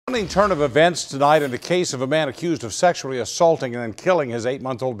Stunning turn of events tonight in the case of a man accused of sexually assaulting and then killing his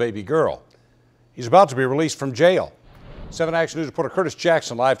 8-month-old baby girl. He's about to be released from jail. 7 Action News reporter Curtis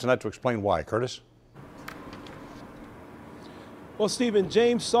Jackson live tonight to explain why. Curtis? Well, Stephen,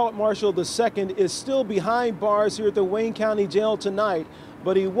 James Saltmarshall II is still behind bars here at the Wayne County Jail tonight,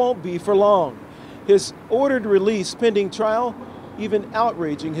 but he won't be for long. His ordered release pending trial, even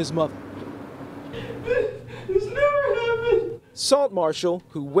outraging his mother. It's never happened. Saltmarshall,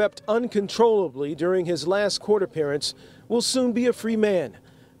 who wept uncontrollably during his last court appearance, will soon be a free man.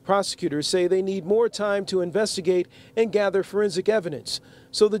 Prosecutors say they need more time to investigate and gather forensic evidence,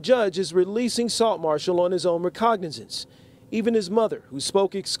 so the judge is releasing Saltmarshall on his own recognizance. Even his mother, who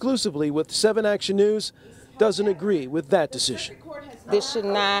spoke exclusively with 7 Action News, doesn't agree with that decision. This should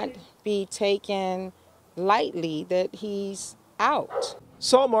not be taken lightly that he's out.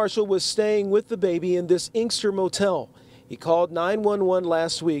 Saltmarshall was staying with the baby in this Inkster motel. He called 911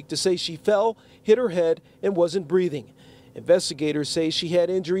 last week to say she fell, hit her head, and wasn't breathing. Investigators say she had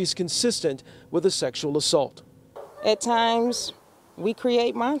injuries consistent with a sexual assault. At times, we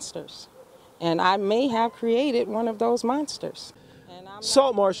create monsters, and I may have created one of those monsters.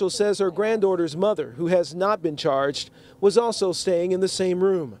 Saltmarshall says her granddaughter's mother, who has not been charged, was also staying in the same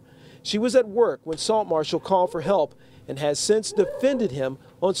room. She was at work when Saltmarshall called for help and has since defended him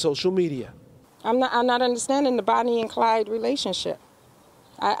on social media. I'm not understanding the Bonnie and Clyde relationship.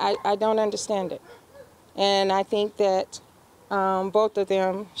 I don't understand it. And I think that both of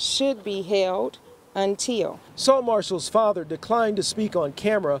them should be held until. Saltmarshall's father declined to speak on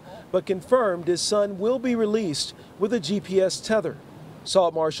camera, but confirmed his son will be released with a GPS tether.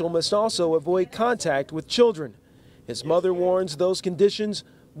 Saltmarshall must also avoid contact with children. His mother warns those conditions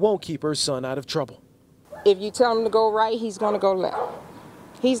won't keep her son out of trouble. If you tell him to go right, he's going to go left.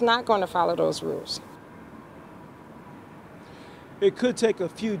 He's not going to follow those rules. It could take a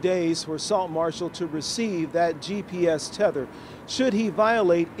few days for Saltmarshall to receive that GPS tether. Should he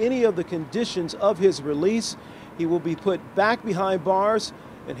violate any of the conditions of his release, he will be put back behind bars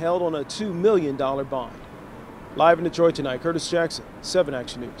and held on a $2 million bond. Live in Detroit tonight, Curtis Jackson, 7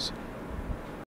 Action News.